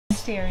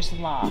upstairs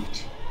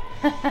loft.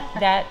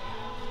 That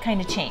kind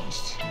of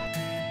changed.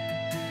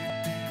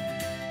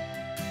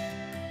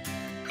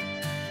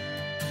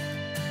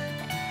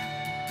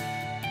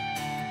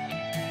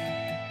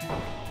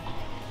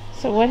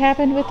 So what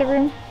happened with the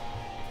room?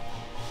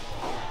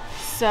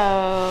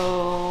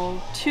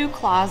 So 2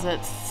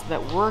 closets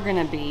that were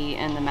gonna be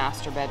in the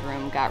master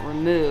bedroom got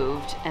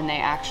removed, and they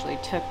actually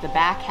took the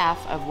back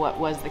half of what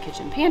was the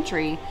kitchen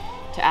pantry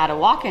to add a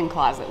walk-in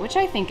closet, which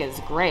I think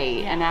is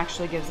great and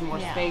actually gives more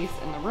space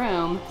in the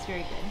room. It's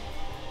very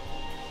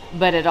good.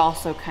 But it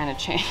also kind of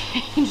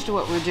changed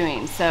what we're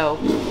doing. So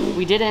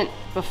we didn't,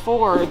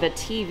 before the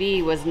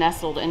TV was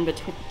nestled in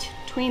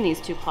between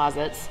these 2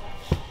 closets,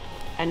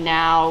 and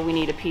now we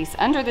need a piece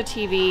under the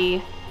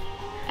TV,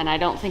 and I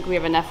don't think we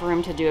have enough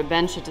room to do a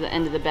bench at the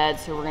end of the bed,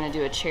 so we're gonna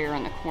do a chair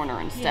in the corner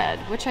instead,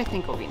 which I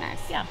think will be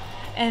nice. Yeah,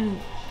 and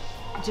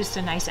just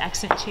a nice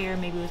accent chair,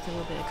 maybe with a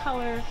little bit of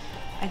color,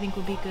 I think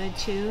will be good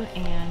too.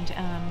 And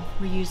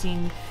we're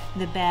using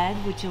the bed,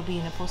 which will be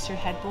an upholstered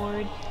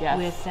headboard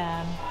with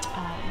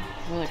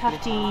really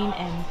tufting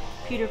and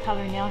pewter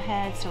color nail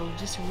head, so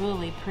just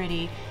really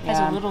pretty. Has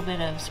a little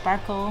bit of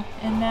sparkle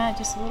in that,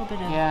 just a little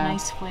bit of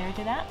nice flair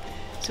to that.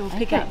 So we'll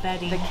pick out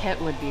bedding. The kit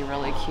would be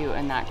really cute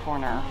in that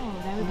corner.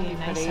 Oh, that would be a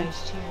nice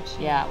size chair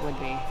too. Yeah, it would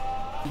be.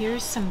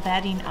 Here's some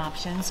bedding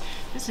options.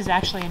 This is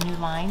actually a new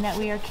line that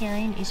we are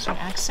carrying, Eastern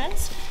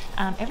Accents.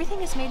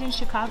 Everything is made in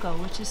Chicago,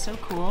 which is so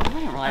cool. I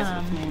didn't realize it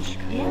was made in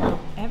Chicago.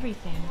 Yeah,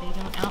 everything.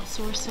 They don't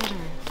outsource it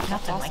or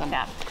nothing like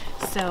that.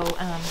 So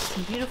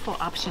some beautiful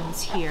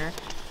options here.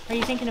 Are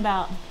you thinking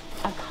about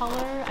a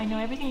color? I know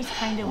everything's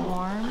kind of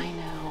warm. I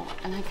know,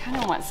 and I kind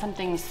of want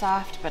something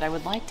soft, but I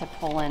would like to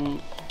pull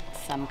in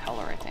some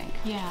color, I think.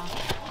 Yeah,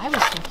 I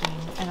was thinking,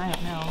 and I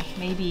don't know,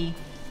 maybe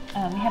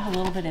we have a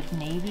little bit of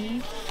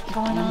navy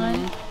going on.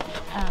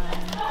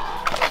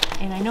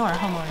 And I know our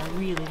homeowner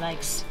really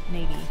likes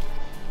navy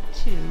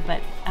too,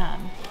 but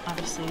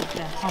obviously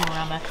the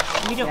Home-A-Rama,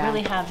 we don't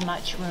really have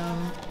much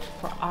room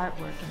for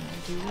artwork in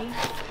there, do we?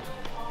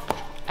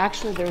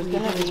 Actually, there's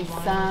going to be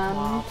some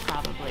wall,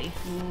 probably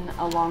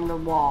along the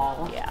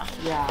wall. Yeah.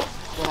 Yeah,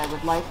 that I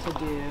would like to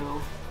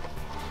do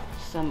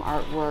some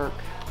artwork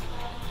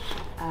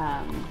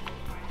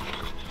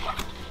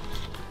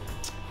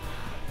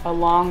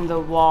along the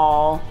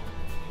wall.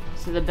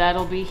 So the bed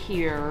will be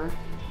here,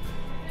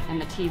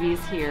 and the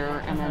TV's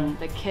here, and then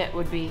the kit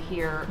would be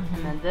here,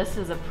 and then this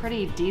is a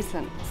pretty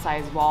decent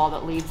sized wall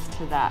that leads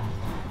to that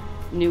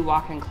new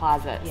walk-in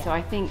closet. So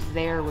I think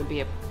there would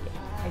be a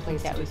I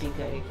think that would be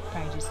good.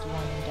 Probably just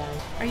one and done.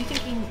 Are you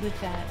thinking with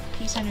that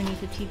piece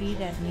underneath the TV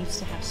that needs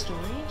to have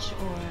storage,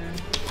 or?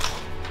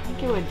 I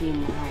think it would be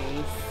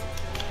nice.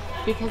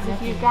 Because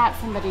if you've got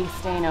somebody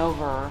staying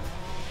over,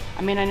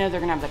 I mean, I know they're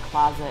gonna have the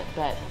closet,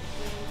 but.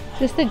 Is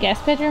this the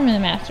guest bedroom or the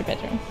master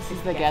bedroom? This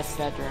is the guest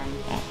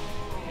bedroom. Oh.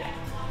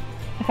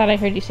 I thought I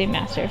heard you say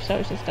master, so I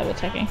was just double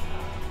checking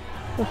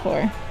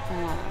before.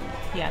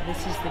 Yeah, this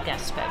is the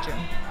guest bedroom.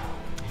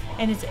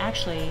 And it's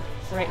actually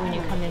right when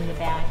you come in the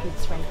back,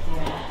 it's right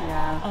there.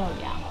 Yeah. Oh,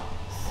 yeah.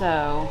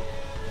 So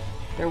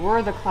there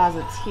were the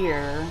closets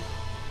here,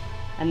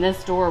 and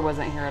this door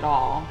wasn't here at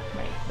all.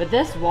 Right. But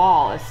this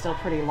wall is still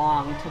pretty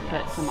long to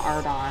put some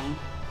art on.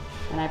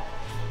 And I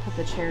put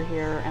the chair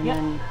here, and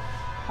then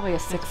probably a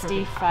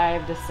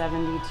 65 to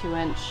 72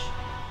 inch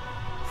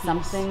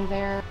something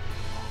there.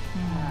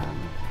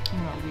 You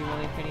know what would be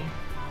really pretty?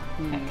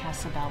 That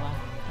Casabella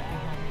that we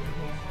have in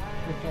here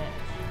with the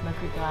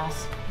mercury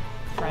glass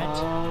front.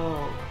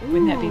 Oh.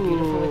 Wouldn't that be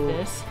beautiful with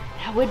this?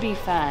 That would be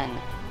fun.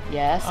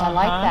 Yes, I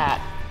like that.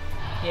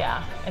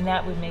 Yeah, and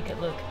that would make it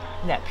look,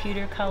 that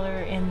pewter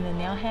color in the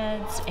nail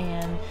heads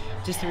and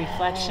just the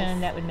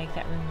reflection, that would make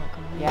that room look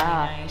really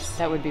nice.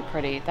 That would be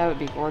pretty. That would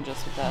be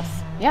gorgeous with this.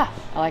 Yeah,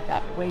 I like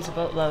that. It weighs a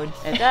boatload.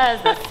 It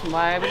does. That's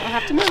why we don't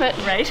have to move it.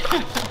 Right?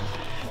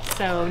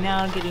 So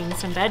now getting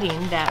some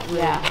bedding that would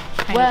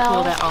kind of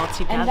pull that all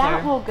together. And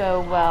that will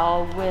go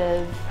well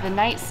with the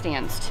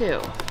nightstands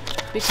too,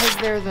 because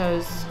they're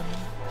those.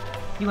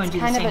 You want to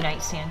do the same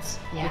nightstands?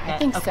 Yeah, I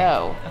think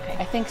so. Okay.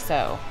 I think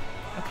so.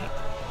 Okay.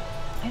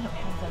 I don't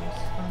have those.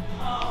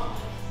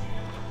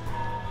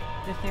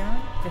 The Theron?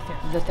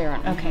 The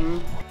Theron. Okay.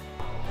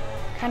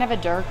 Kind of a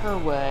darker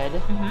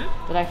wood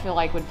that I feel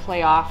like would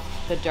play off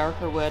the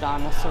darker wood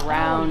on the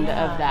surround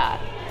of that.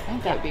 I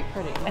think that would be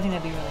pretty. I think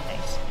that'd be really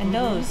nice. And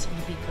those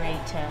would be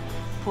great to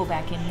pull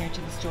back in here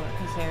to the store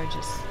because they're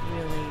just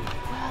really.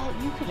 Well,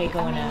 you could. They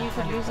go in you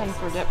could use them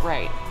for dip.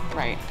 Right.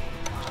 Right.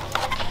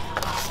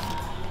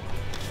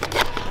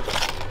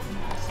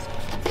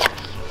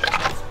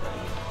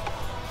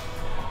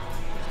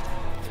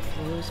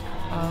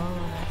 Oh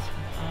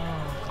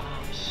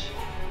gosh,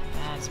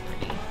 that's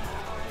pretty.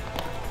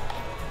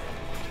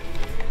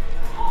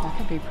 That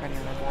could be pretty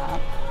with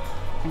that,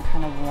 and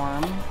kind of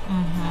warm.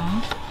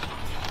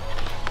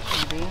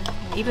 Maybe.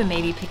 Even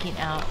maybe picking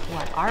out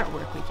what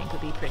artwork we think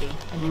would be pretty,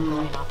 and then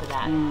going off of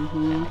that. That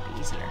might be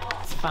easier.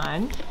 It's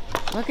fun.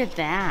 Look at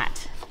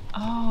that.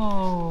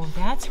 Oh,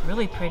 that's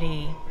really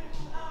pretty.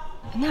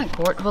 Isn't that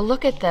gorgeous? Well,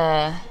 look at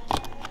the.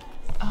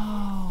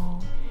 Oh,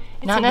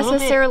 It's not a little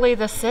necessarily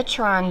the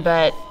citron,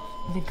 but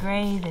bit, the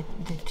gray,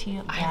 the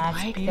teal. I That's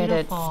like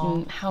beautiful.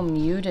 that it's how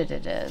muted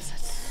it is.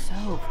 It's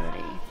so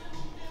pretty.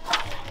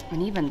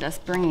 And even this,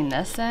 bringing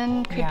this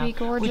in could be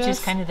gorgeous. Which is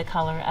kind of the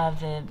color of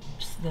the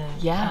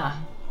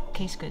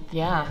case good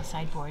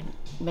sideboard.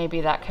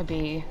 Maybe that could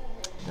be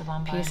The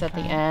lumbar piece at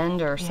the front.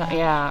 end, or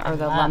I or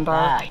the love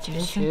lumbar that. too.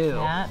 Isn't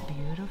that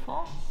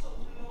beautiful?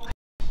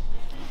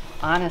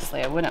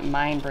 Honestly, I wouldn't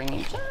mind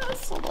bringing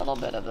just a little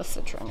bit of the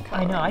citron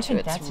color. I know. I into think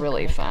it. that's It's a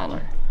really great fun.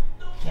 color.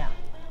 Yeah.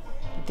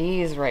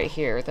 These right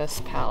here,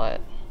 this palette.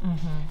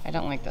 I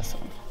don't like this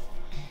one,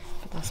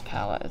 but this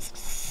palette is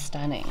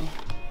stunning.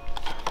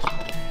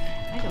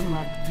 I don't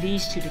love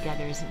these two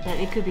together, but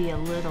it could be a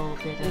little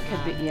bit It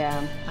could be,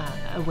 yeah.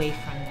 away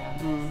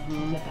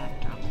from the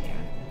backdrop there.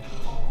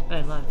 But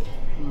I love it.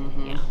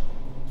 Yeah.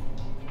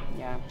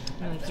 Yeah.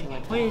 Really pretty.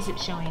 What is it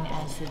showing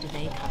as the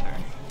duvet cover?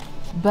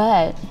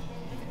 But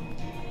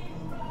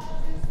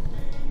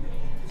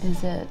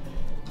is it?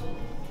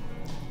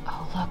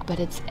 Oh, look, but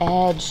it's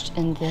edged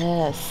in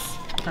this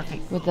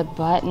Perfect. with the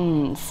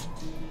buttons.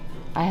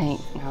 I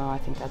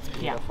think that's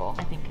beautiful.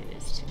 Yeah, I think it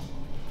is too.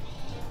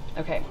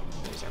 Okay.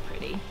 Those are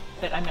pretty,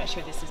 but I'm not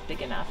sure this is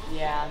big enough.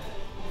 Yeah.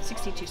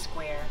 62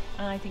 square.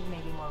 I think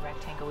maybe more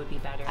rectangle would be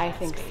better. I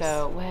think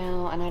so.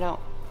 Well, and I don't.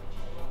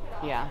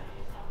 Yeah,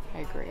 I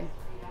agree.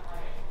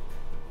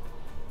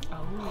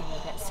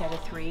 Oh, that set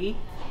of 3.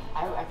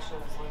 I actually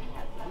was looking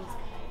at these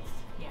guys.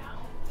 Yeah.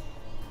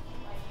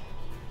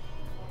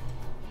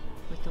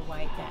 With the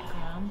white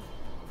background.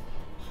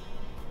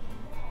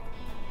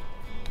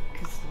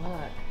 Cause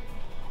look,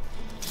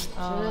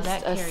 Oh, just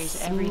that a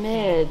carries everything.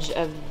 smidge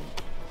of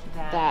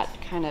that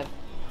kind of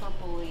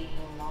purpley.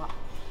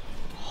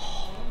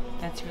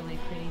 That's really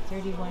pretty.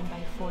 31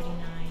 by 49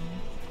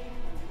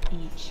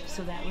 each.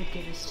 So that would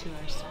get us to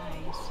our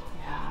size.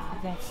 Yeah.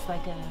 That's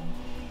like a.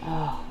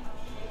 Oh.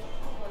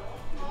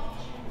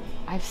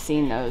 I've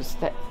seen those.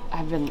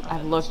 I've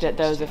looked at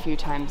those a few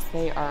times.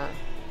 They are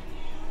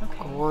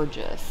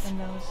gorgeous. And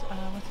those,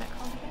 what's that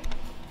called again?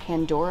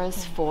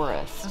 Pandora's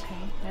Forest. Okay,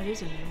 that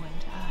is a new one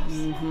to us.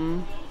 Mm-hmm.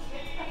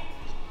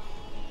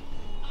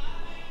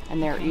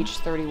 And they're each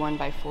 31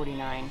 by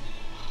 49.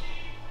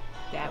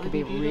 That Could would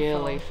be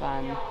beautiful. really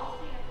fun.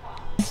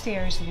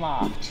 Stairs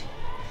loft.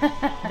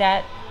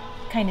 That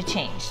kind of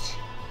changed.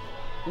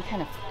 We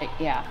kind of,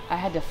 yeah, I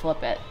had to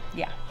flip it.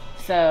 Yeah.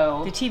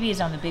 So, The TV is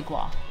on the big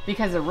wall.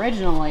 because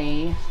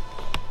originally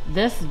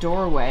this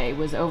doorway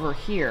was over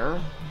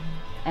here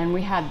and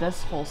we had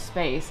this whole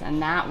space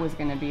and that was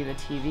going to be the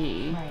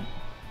TV. Right.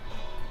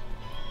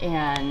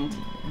 And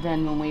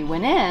then when we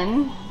went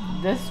in,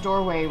 this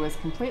doorway was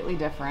completely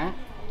different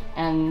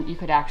and you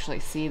could actually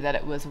see that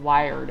it was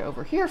wired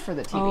over here for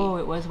the TV. Oh,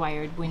 it was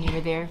wired when you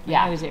were there? When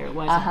Yeah. I was there, it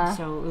wasn't. Uh-huh.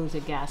 So it was a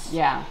guess.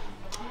 Yeah.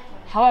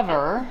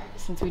 However,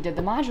 since we did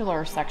the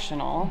modular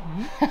sectional,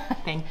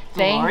 Thank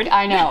the Lord.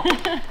 I know.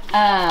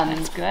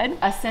 That's good.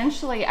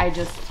 Essentially, I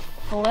just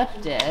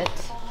flipped it,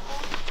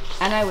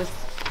 and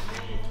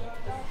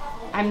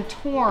I'm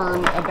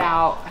torn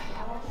about.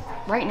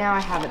 Right now, I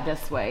have it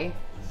this way,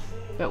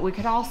 but we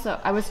could also.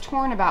 I was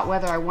torn about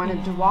whether I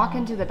wanted to walk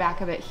into the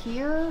back of it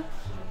here,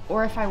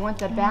 or if I want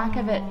the back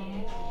of it.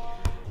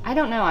 I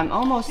don't know. I'm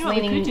almost You know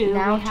what we leaning could do?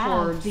 now We have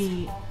towards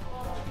the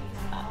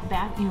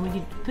back. You know, we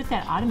could put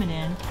that ottoman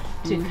in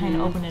to kind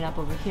of open it up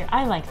over here.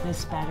 I like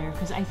this better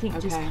because I think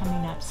just Okay.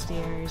 coming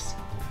upstairs.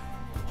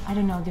 I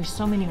don't know. There's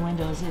so many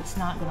windows. It's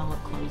not going to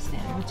look closed in,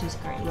 which is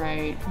great.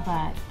 right.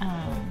 But I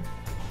don't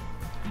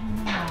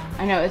know.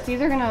 I know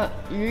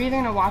you're either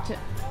gonna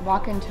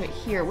walk into it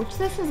here, which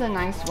this is a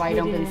nice wide It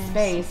open is.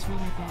 space. It's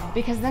really good.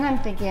 Because then I'm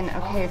thinking,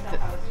 okay, if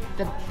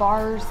the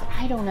bars,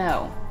 I don't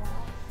know.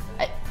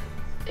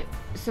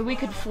 So we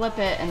could flip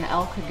it and the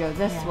L could go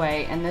this Yeah.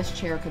 way and this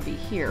chair could be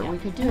here. Yeah. We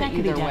could do And it that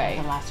could be either done way.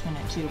 at the last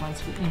minute too.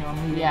 Once we, a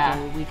minute Yeah.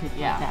 ago, we could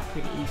Yeah. get that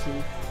pretty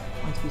easy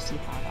once we see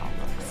how it all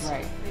looks.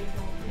 Right.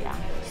 Yeah.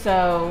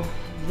 So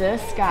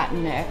this got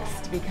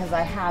nixed because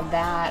I had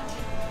that.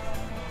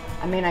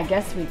 I mean, I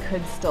guess we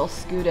could still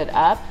scoot it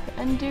up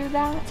and do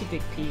that. It's a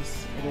big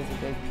piece. It is a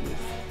big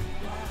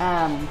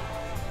piece.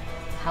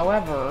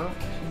 However,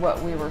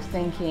 what we were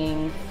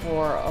thinking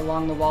for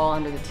along the wall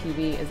under the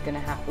TV is going to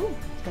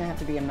have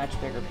to be a much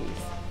bigger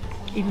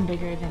piece. Even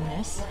bigger than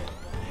this.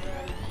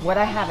 What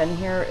I have in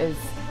here is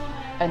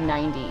a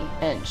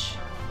 90-inch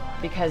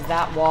because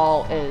that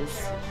wall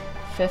is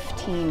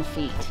 15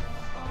 feet.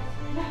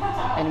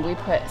 And we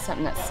put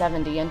something that's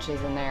 70 inches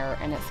in there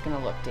and it's going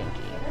to look dinky.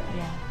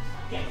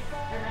 Yeah.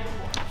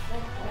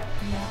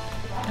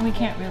 And we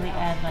can't really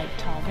add like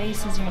tall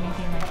vases or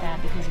anything like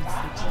that because it's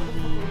the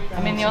TV.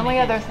 I mean, the only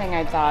other thing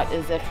I thought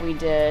is if we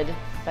did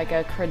like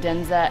a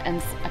credenza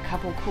and a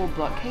couple cool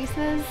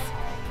bookcases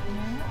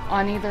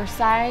on either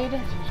side.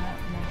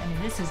 I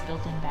mean, this is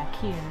built in back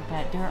here,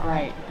 but there aren't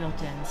Right.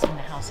 built-ins in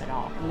the house at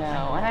all.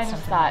 No, and I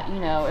just thought,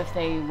 if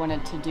they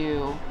wanted to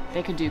do,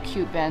 they could do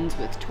cute bins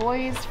with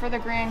toys for the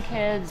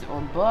grandkids or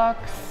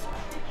books.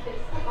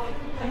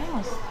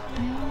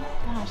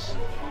 Gosh.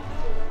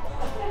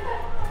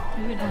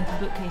 We wouldn't want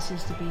the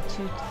bookcases to be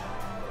too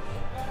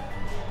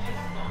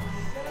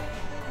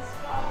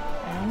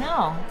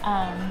know.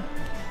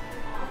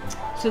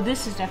 So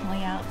this is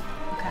definitely out,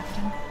 the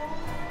crafting.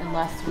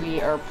 Unless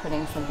we are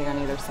putting something on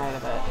either side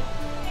of it.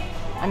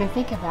 I mean,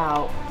 think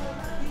about,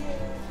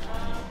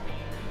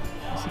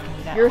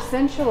 you're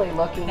essentially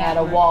looking at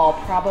a wall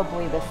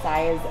probably the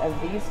size of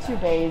these two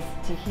bays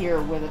to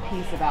here with a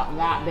piece about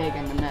that big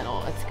in the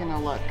middle. It's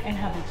gonna look. And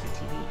how big's the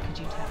TV? Could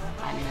you tell me?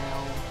 I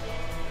know.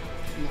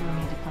 So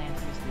we need to plan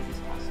for as big as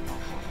possible.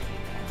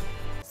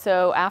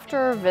 So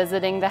after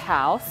visiting the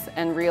house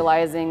and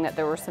realizing that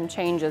there were some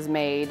changes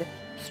made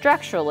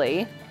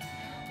structurally,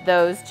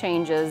 those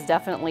changes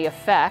definitely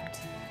affect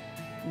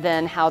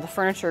then how the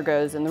furniture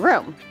goes in the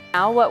room.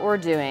 Now what we're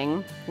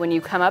doing, when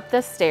you come up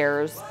the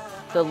stairs,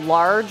 the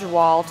large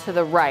wall to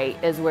the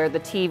right is where the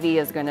TV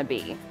is going to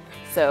be.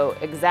 So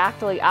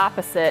exactly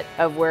opposite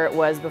of where it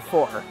was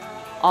before.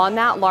 On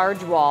that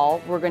large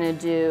wall, we're going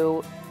to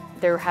do,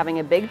 they're having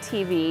a big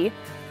TV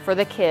for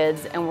the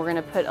kids, and we're going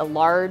to put a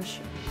large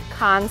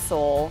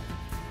console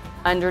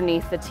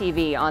underneath the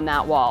TV on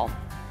that wall.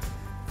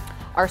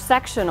 Our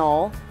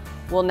sectional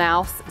will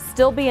now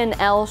still be an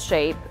L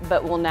shape,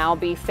 but will now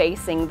be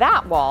facing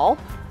that wall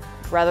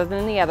rather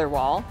than the other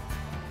wall.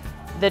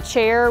 The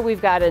chair,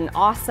 we've got an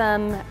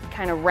awesome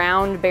kind of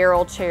round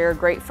barrel chair,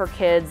 great for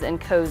kids and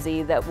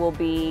cozy, that will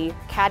be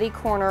catty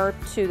corner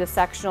to the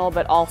sectional,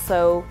 but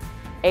also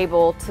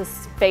able to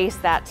face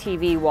that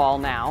TV wall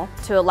now.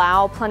 To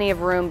allow plenty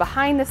of room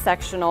behind the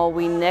sectional,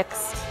 we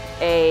nixed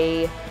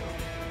a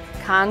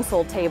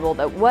console table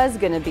that was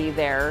going to be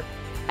there.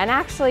 And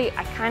actually,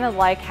 I kind of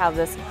like how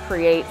this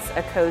creates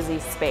a cozy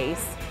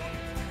space.